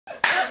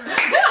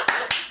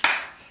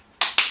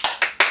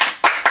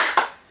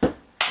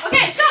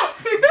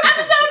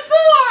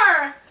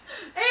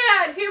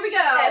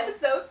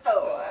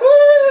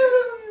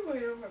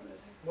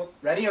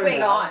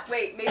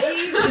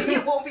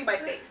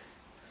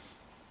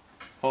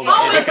Hold Oh,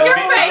 on. it's your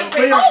face!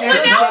 Put your Oh, so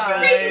hands now up. it's your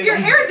face with your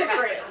hair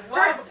different.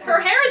 Her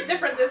hair is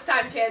different this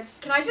time, kids.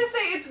 Can I just say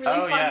it's really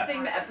Oh, fun yeah.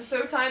 seeing the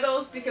episode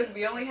titles because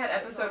we only had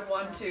episode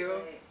 1, 2,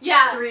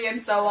 Yeah. 3,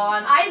 and so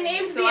on. I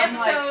named So the I'm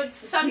like, episodes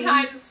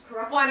sometimes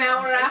 1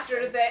 hour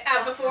after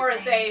before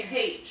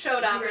they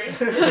showed up.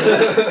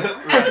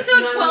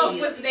 Episode 12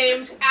 was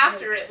named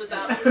after it was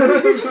up.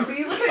 So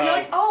you look at it and you're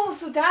like, oh,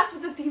 so that's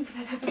what the theme for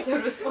that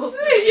episode was supposed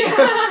to be.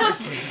 Yeah.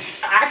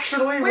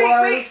 Actually Wait,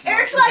 was.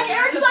 Eric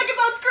Schleck is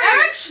on screen!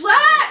 Eric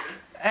Schleck!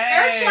 Hey.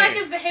 Eric Schleck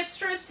is the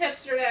hipsterest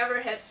hipster to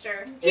ever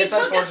hipster. He It's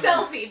took a unfortunate.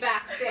 selfie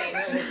backstage.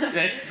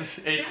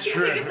 It's Did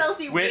true. you take a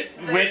selfie with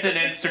with an the-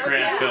 Instagram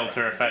Yeah.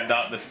 filter, if I'm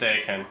not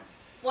mistaken.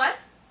 What?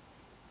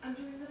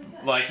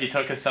 Like he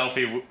took a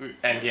selfie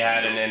and he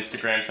had an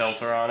Instagram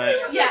filter on it.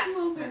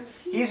 Yes.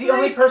 He's the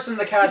only person in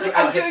the cast who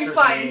I'm out doing hipsters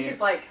fine. me. He's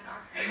like,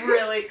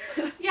 really?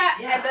 Yeah.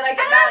 And then I get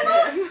And mad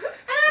I at him.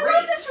 And I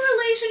love this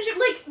relationship,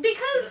 like,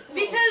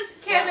 because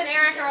Kim and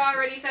Eric are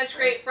already such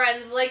great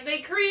friends, like, they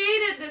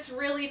created this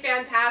really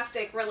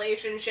fantastic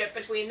relationship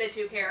between the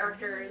two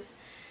characters.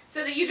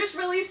 So that you just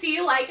really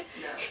see, like,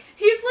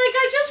 he's like,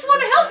 I just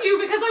want to help you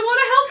because I want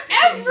to help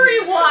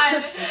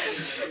everyone!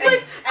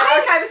 And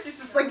Archivist is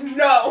just like,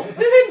 no!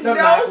 The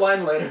map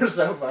line later is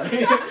so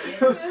funny.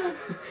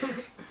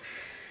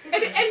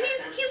 And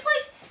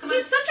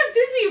he's such a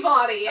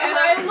busybody, and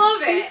I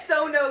love it. He's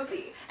so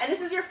nosy. And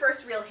this is your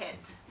first real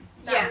hint.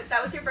 Yes.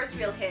 That was your first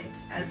real hint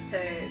as to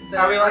the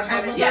Are we allowed to Archivist.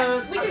 talk about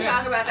Yes, we can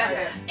talk about that.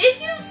 Okay.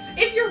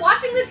 If you're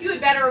watching this, you had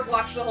better have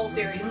watched the whole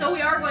series, so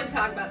we are going to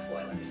talk about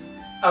spoilers.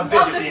 Of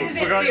this Of this- scene.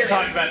 this- We're going to talk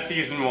series. about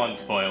season 1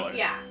 spoilers.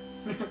 Yeah.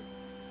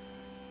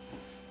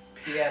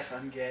 P.S.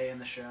 I'm gay in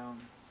the show.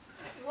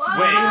 What?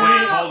 Wait,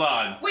 hold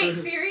on. Wait,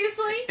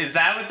 seriously? Is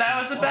that what that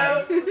was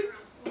about?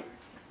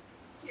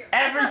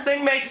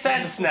 Everything makes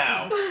sense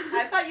now.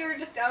 I thought you were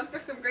just down for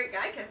some great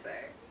guy kissing.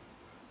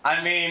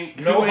 I mean,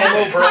 No who homo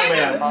isn't,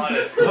 bromance.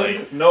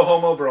 honestly. No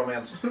homo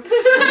bromance. No,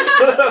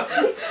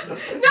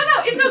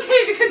 it's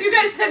okay because you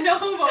guys said no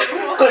homo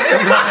before.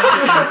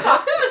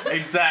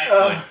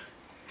 Exactly.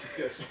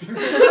 Disgusting.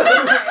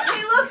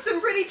 Hey, look, some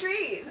pretty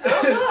trees.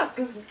 Oh,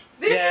 look.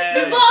 This Yeah.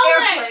 is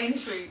symbolic. Airplane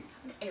tree.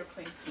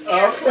 Airplane scene.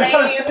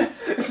 Airplanes.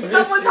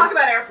 Someone talk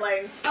about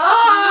airplanes.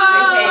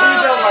 Oh!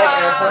 You don't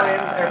like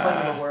airplanes.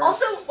 Airplanes are the worst.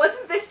 Also,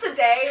 wasn't this the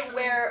day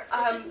where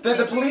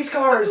the police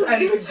cars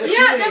and the Yeah,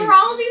 there shooting. were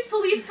all of these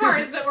police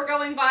cars that were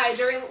going by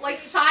during, like,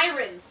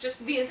 sirens,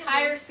 just the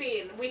entire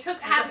scene. We have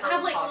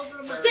like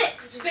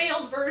 6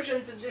 failed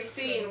versions of this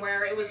scene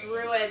where it was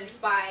ruined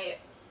by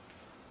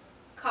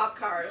cop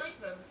cars.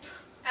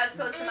 as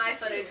opposed to my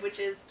footage, which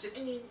is just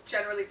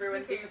generally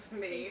ruined because of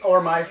me.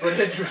 Or my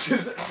footage, which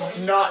is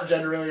not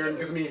generally ruined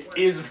because of me,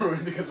 is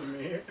ruined because of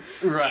me.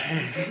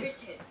 Right.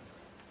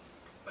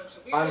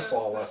 I'm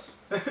flawless.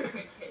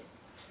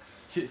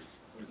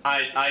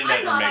 I I'm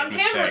never not make on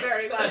mistakes. camera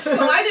very much,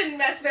 so I didn't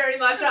mess very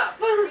much up.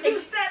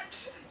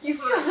 Except you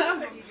still have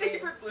my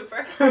favorite blooper.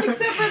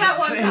 Except for that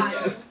one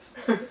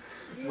time.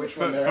 Which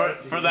one there?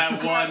 For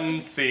that one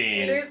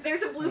scene.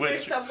 There's a blooper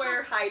Which-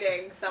 somewhere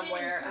hiding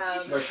somewhere.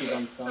 Where she's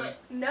on phone.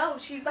 No,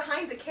 she's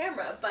behind the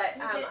camera, but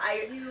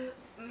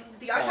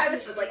the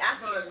archivist was like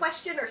asking a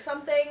question or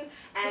something,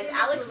 and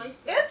Alex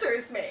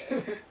answers me,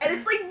 and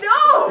it's like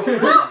no.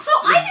 Well, so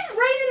I didn't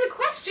write in the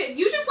question.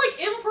 You just like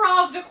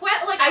improv'd a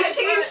question. Like I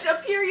changed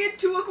a period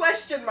to a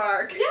question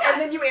mark, Yeah.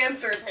 and then you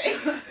answered me.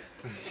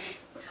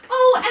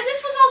 Oh, and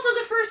this was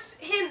also the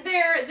first hint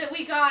there that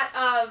we got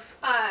of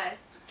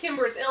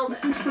Kimber's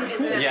illness. Is in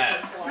episode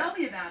Yes. 4. Tell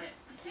me about it.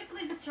 I can't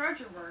believe the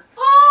charger worked.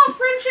 Oh,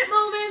 friendship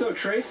moment. So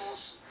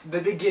Trace,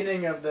 The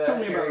beginning of the Tell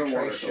me about Harry the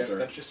water Trace ship, filter.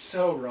 that's just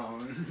so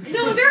wrong.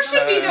 No, there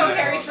should be no Uh,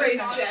 Harry I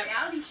Trace saw a ship.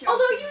 reality show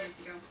Although a few you- years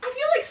ago. I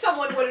feel like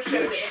someone would have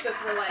shipped it if this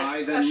were like I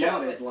a then show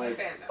wanted, with like-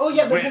 fandom. Oh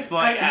yeah, With, because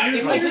like, if I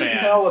actual didn't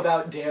fans. know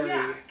about Derry,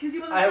 Yeah, because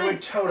you I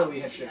would totally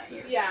have shipped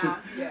this. Yeah.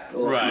 Yeah.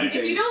 Right.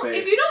 If you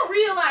don't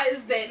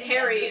realize that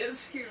Harry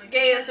is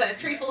gay as a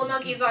tree full of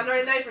monkeys on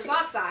 99 for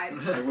Sockside.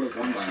 I would have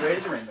won by Straight now.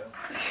 as a rainbow.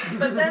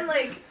 But then,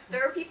 like,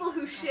 there are people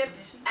who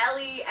shipped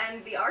Ellie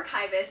and the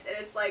archivist, and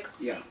it's like,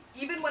 Yeah.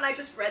 even when I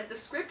just read the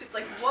script, it's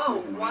like,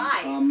 whoa,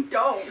 why?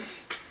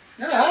 Don't.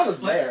 No, I was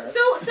there. So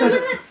in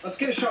the Let's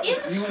get a shot. in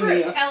the with you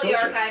and script, the, Ellie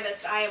filter.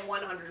 Archivist, I am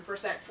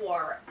 100%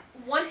 for.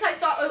 Once I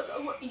saw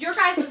you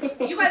guys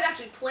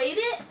actually played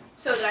it,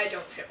 so that I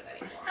don't ship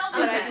it anymore.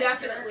 But I Okay.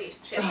 definitely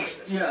ship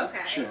it. Yeah, Okay.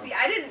 sure. See,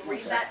 I didn't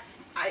read that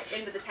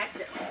into the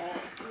text at all.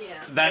 Yeah.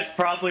 That's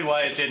probably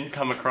why it didn't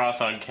come across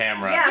on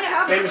camera. Yeah, Yeah.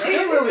 probably. They were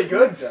still really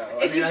good though.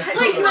 If you I take-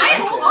 still Like really I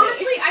liked it.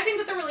 honestly, I think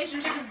that the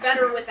relationship is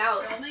better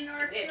without Filming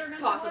arts it are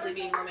another possibly word?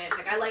 being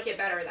romantic. I like it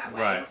better that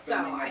way. Right. So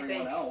Filming I everyone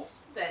think else.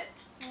 that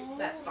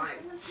that's fine.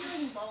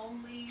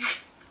 Lonely.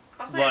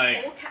 Also, I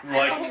have a whole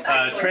I have a whole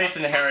backstory. Trace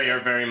and Harry are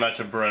very much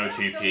a bro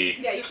TP.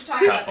 Yeah, you should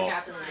talk about the Couple.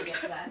 captain when we get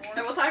to that.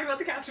 And we'll talk about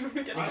the captain when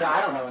we get to Because that.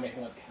 I don't know anything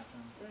about the captain.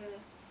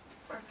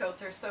 Our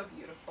filter's so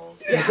beautiful.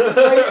 Yeah.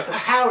 Like,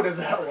 how does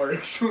that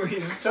work?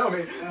 Please tell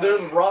me. There's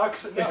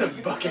rocks in a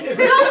bucket.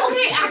 No,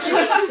 okay,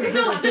 actually,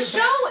 so the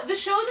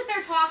show that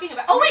they're talking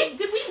about. Oh wait,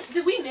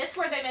 did we miss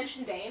where they I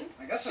mention Dane?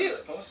 I guess Shoot. I'm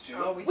supposed to.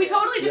 Oh, We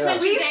totally just Yeah.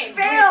 mentioned We Dane.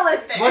 fail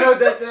at this. Well,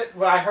 no,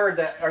 well, I heard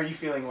that. Are you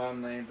feeling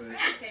lonely? But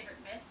That's your favorite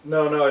myth.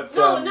 no, it's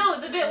No,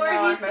 the bit where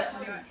No, he I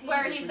messaged you.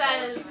 where he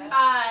says, She falls in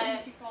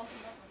love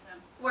with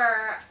him.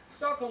 where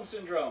Stockholm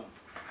syndrome.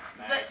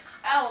 the Nice.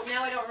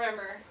 now I don't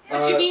remember.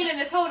 What you mean in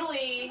a It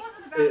totally?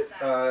 wasn't about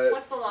that.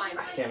 What's the line?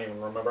 I can't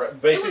even remember. It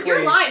was Basically,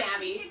 your line, He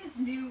Abby. did this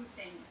new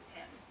thing with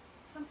him.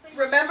 Something.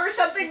 Remember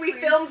something we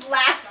filmed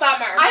last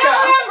summer? I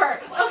don't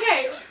remember.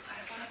 Okay, I want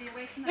to be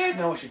away from there's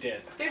that. no, she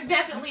did. there's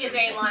definitely a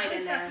Dane line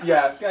in there.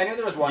 Yeah, I knew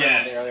there was one in the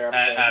Yes, earlier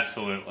episodes.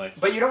 absolutely.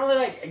 But you don't really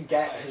like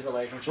get his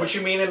relationship. What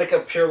you mean in like a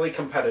purely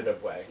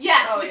competitive way?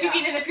 Yes, Oh, which you yeah.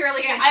 mean in a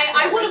purely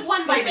I would have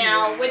won by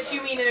now, which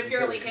you mean in a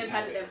purely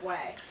competitive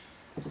way.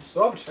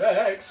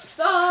 Subtext.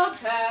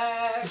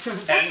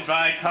 Subtext. And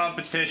by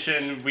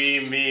competition,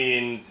 we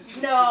mean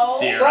No.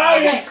 Dear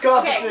Science Okay,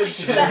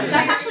 competition.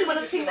 that's actually one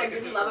of the things I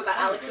really love about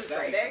Alex's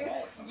writing.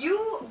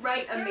 You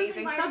write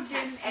amazing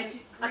subtext, and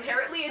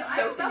apparently it's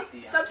so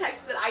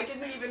subtext that I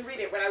didn't even read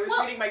it when I was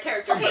Well, reading my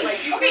character. Okay, but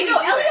like, you okay, really no,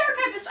 do Ellie it.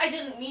 Archivist, I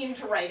didn't mean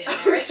to write it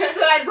there. It's just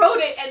that I wrote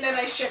it and then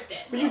I shipped it.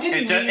 But you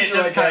didn't It just- need it to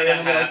just like, kinda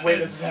and be like, wait,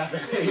 happened. this is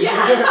happening.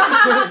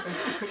 Yeah.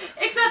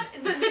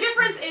 Except the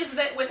difference is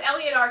that with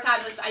Elliot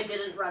Archivist, I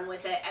didn't run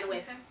with it, and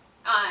with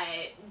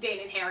Dane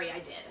and Harry, I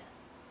did.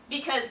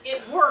 Because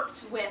it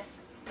worked with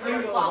the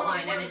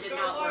plotline, and it did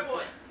not work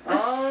with. The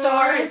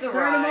star has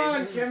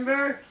arrived.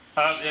 Kimber.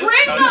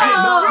 Pringle!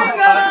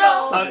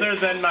 Other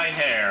than my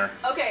hair,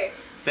 Okay,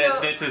 so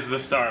this is the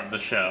star of the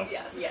show.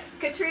 yes, Yes.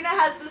 Katrina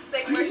has this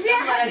thing where she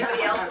doesn't let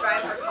anybody else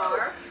drive her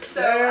car. So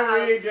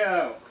There you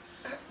go.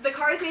 the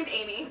car is named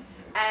Amy,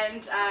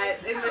 and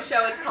in the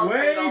show it's called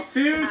Way Pringle.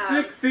 to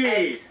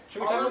succeed.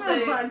 And all of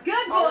the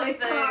Good all boy, of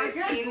the car,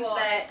 good scenes boy.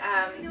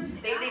 that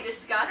they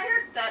discuss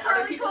that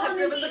other people have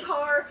driven the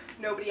car,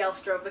 nobody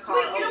else drove the car,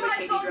 Wait, you know only what I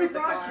Katie thought drove we the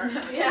brought car.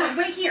 you? Yeah.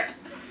 Wait here.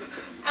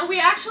 And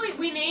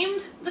we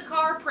named the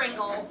car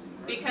Pringle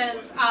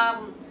because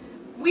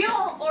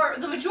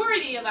the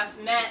majority of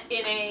us met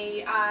in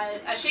a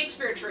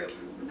Shakespeare troupe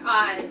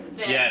that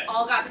Yes.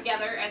 all got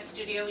together at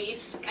Studio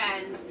East,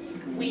 and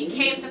we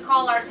came to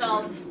call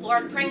ourselves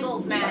Lord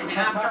Pringle's Men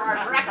after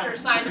our director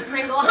Simon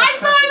Pringle. Hi,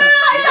 Simon!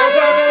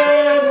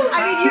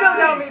 I mean, you don't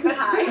know me, but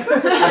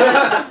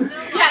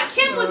hi. Yeah,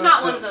 Kim was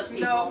not one of those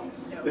people. No.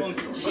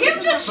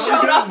 Kim just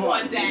showed up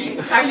one day.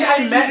 Actually,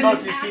 I met most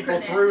of these people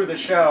through the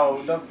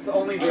show. The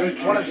only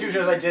one of the 2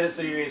 shows I did at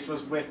Studio East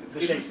was with the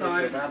Shakespeare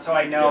troupe, and that's how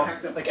I know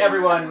like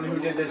everyone who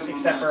did this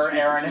except for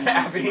Aaron and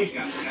Abby.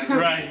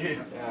 Right.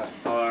 Yeah.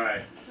 All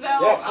right. So,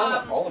 Yeah,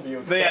 it's all of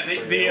you. But yeah,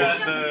 except for the you.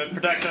 the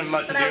production of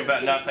Much Ado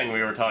About Nothing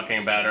we were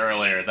talking about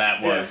earlier,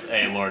 that was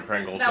a Lord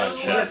Pringle's That Men was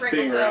show. Lord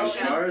Pringle's So,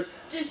 show. in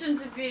addition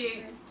to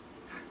being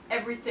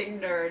everything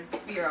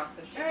nerds, we are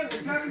also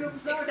Shakespeare.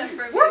 Except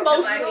for We're me, 'cause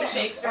mostly I-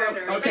 Shakespeare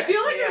nerds. I okay.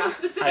 feel like there's Yeah. a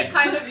specific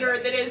kind of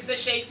nerd that is the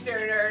Shakespeare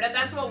nerd, and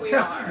that's what we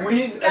are.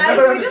 We Guys,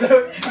 another we just-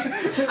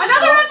 episode.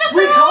 Another episode!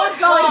 We talked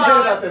quite a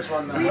bit about this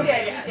one though. We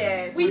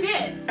did. We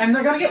did. And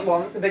they're gonna get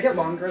long. They get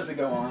longer as we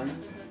go on.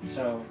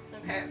 So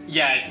Okay.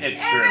 Yeah, it's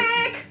true.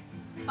 Eric!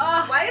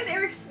 Why is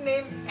Eric's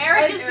name?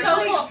 Eric is so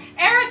cool.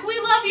 Eric, we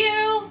love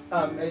you!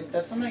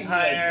 that's something.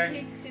 Hi,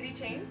 Eric. Did he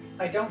change?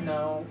 I don't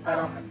know. I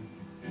don't.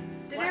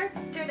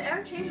 Did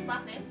Eric change his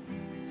last name?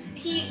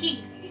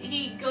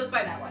 He goes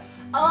by that one.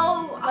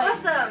 Oh, Like,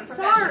 awesome.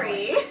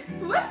 Sorry.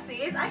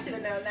 Whoopsies. I should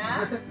have known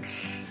that.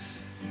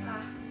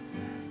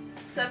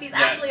 So if he's Yeah.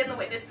 actually in the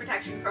witness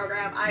protection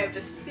program, I have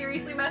just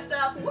seriously messed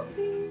up.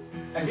 Whoopsie.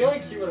 I feel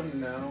like he would have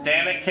known.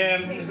 Damn it,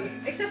 Kim. Maybe.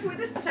 Except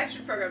witness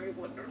protection program, you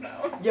wouldn't have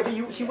known. Yeah, but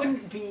he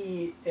wouldn't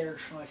be Eric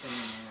Schleich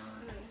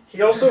anymore.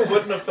 He also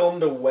wouldn't have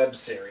filmed a web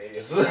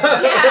series.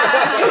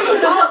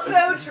 Yeah.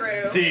 Also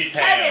true.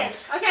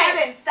 Details. Kevin,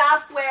 Kevin,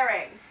 stop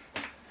swearing.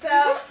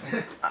 So,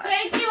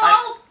 thank you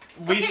all.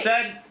 We Okay.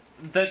 said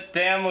that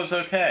damn was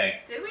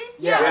okay. Did we?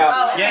 Yeah.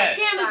 Oh, okay. Yes.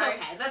 Damn is Sorry.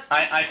 okay. That's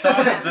fine. I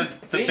thought the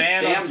See?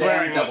 ban Damn, on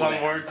swearing damn, was on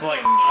double words like.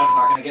 That's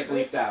not gonna get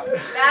bleeped out.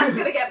 That's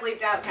gonna get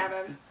bleeped out,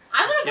 Kevin.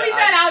 I'm gonna bleep Yeah,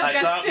 that out I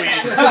just thought to we-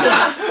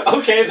 mess with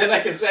Okay, then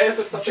I can say I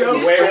said something Joe,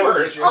 way Joe,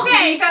 worse. Joe.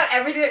 Okay. Beep out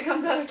everything that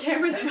comes out of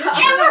Cameron's mouth.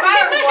 Everything. No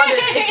matter what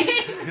it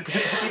is. Even if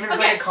it's Okay.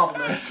 like a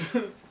compliment.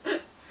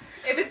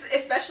 If it's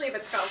especially if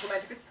it's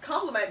compliment. If it's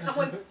compliment,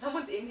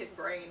 someone's in his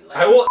brain. Like,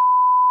 I will.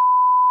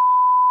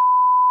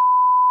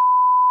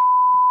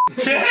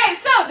 Okay,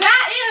 so that